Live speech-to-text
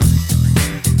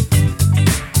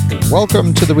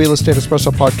Welcome to the Real Estate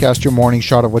Espresso Podcast, your morning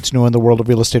shot of what's new in the world of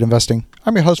real estate investing.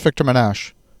 I'm your host, Victor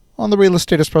Menashe. On the Real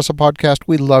Estate Espresso Podcast,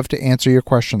 we love to answer your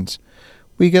questions.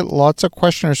 We get lots of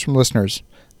questioners from listeners.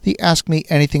 The Ask Me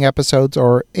Anything episodes,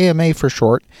 or AMA for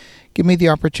short, give me the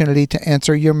opportunity to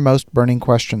answer your most burning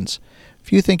questions.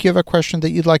 If you think you have a question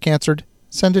that you'd like answered,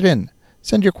 send it in.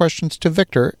 Send your questions to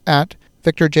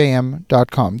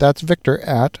victor@victorjm.com. That's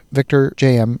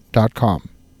victor@victorjm.com.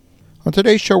 On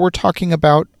today's show, we're talking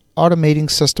about automating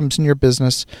systems in your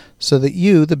business so that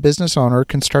you, the business owner,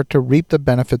 can start to reap the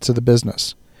benefits of the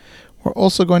business. We're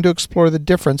also going to explore the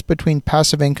difference between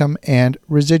passive income and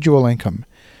residual income.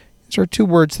 These are two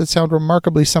words that sound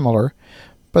remarkably similar,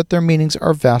 but their meanings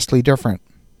are vastly different.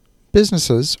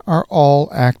 Businesses are all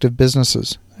active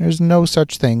businesses. There's no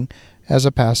such thing as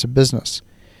a passive business.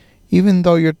 Even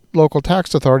though your local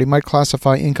tax authority might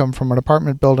classify income from an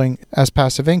apartment building as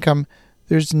passive income,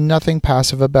 there's nothing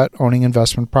passive about owning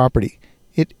investment property.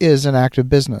 It is an active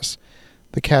business.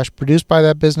 The cash produced by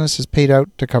that business is paid out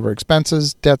to cover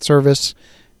expenses, debt service,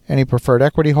 any preferred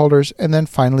equity holders, and then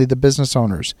finally the business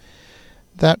owners.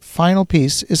 That final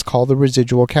piece is called the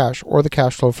residual cash, or the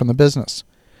cash flow from the business.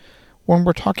 When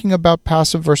we're talking about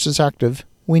passive versus active,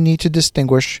 we need to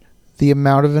distinguish the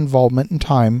amount of involvement and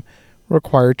time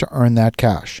required to earn that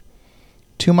cash.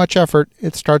 Too much effort,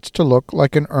 it starts to look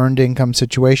like an earned income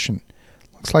situation.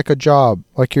 Looks like a job,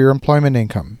 like your employment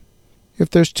income. If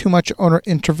there's too much owner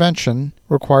intervention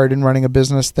required in running a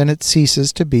business, then it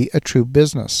ceases to be a true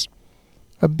business.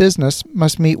 A business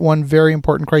must meet one very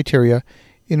important criteria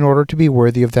in order to be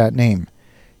worthy of that name.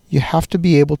 You have to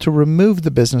be able to remove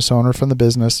the business owner from the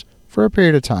business for a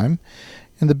period of time,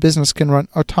 and the business can run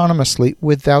autonomously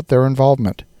without their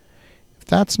involvement. If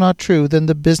that's not true, then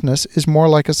the business is more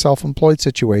like a self-employed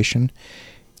situation,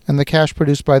 and the cash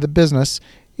produced by the business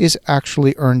is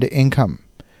actually earned income.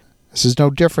 This is no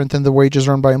different than the wages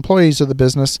earned by employees of the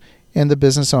business and the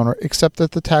business owner, except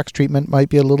that the tax treatment might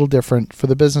be a little different for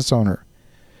the business owner.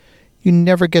 You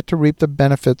never get to reap the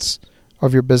benefits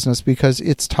of your business because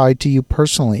it's tied to you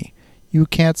personally. You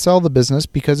can't sell the business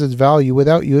because its value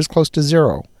without you is close to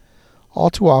zero. All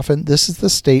too often, this is the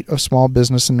state of small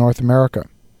business in North America.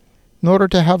 In order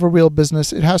to have a real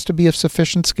business, it has to be of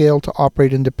sufficient scale to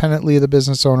operate independently of the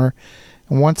business owner,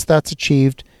 and once that's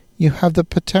achieved, you have the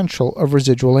potential of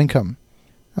residual income.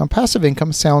 Now, passive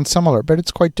income sounds similar, but it's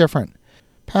quite different.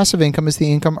 Passive income is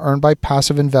the income earned by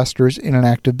passive investors in an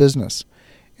active business.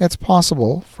 It's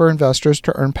possible for investors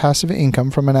to earn passive income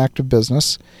from an active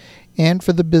business and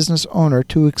for the business owner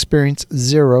to experience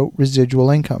zero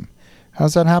residual income. How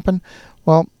does that happen?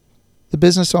 Well, the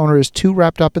business owner is too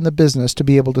wrapped up in the business to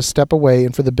be able to step away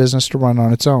and for the business to run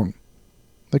on its own.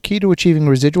 The key to achieving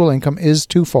residual income is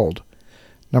twofold.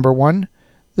 Number one,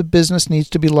 the business needs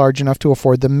to be large enough to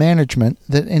afford the management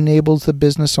that enables the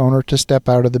business owner to step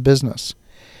out of the business.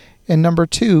 And number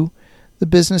two, the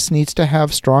business needs to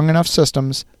have strong enough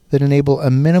systems that enable a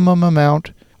minimum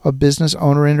amount of business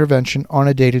owner intervention on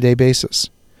a day-to-day basis.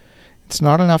 It's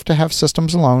not enough to have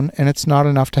systems alone, and it's not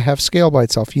enough to have scale by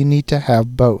itself. You need to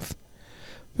have both.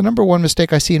 The number one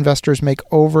mistake I see investors make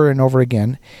over and over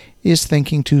again is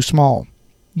thinking too small.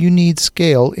 You need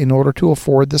scale in order to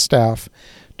afford the staff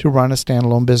to run a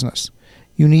standalone business.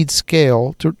 You need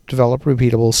scale to develop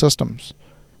repeatable systems.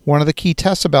 One of the key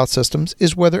tests about systems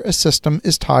is whether a system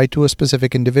is tied to a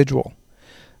specific individual.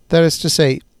 That is to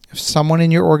say, if someone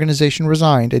in your organization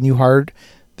resigned and you hired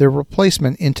their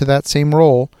replacement into that same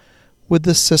role, would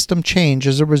the system change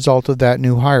as a result of that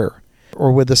new hire?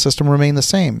 Or would the system remain the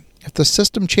same? If the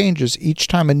system changes each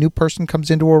time a new person comes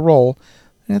into a role,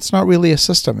 then it's not really a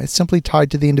system. It's simply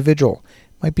tied to the individual.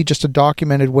 It might be just a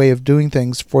documented way of doing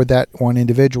things for that one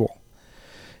individual.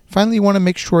 Finally, you want to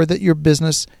make sure that your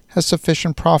business has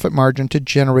sufficient profit margin to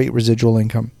generate residual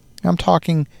income. I'm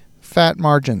talking fat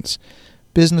margins.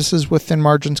 Businesses with thin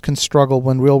margins can struggle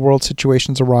when real-world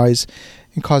situations arise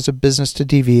and cause a business to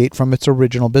deviate from its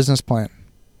original business plan.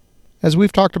 As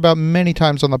we've talked about many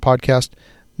times on the podcast,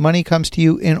 money comes to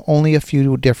you in only a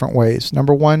few different ways.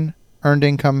 Number one, earned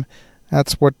income.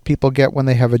 That's what people get when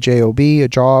they have a job, a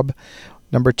job.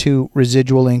 Number two,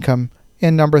 residual income.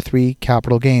 And number three,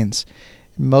 capital gains.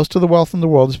 Most of the wealth in the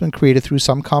world has been created through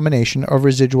some combination of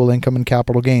residual income and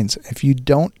capital gains. If you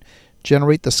don't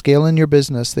generate the scale in your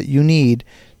business that you need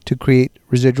to create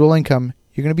residual income,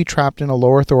 you're going to be trapped in a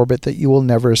low Earth orbit that you will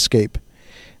never escape.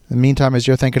 In the meantime, as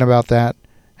you're thinking about that,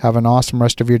 have an awesome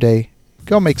rest of your day.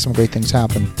 Go make some great things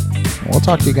happen. We'll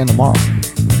talk to you again tomorrow.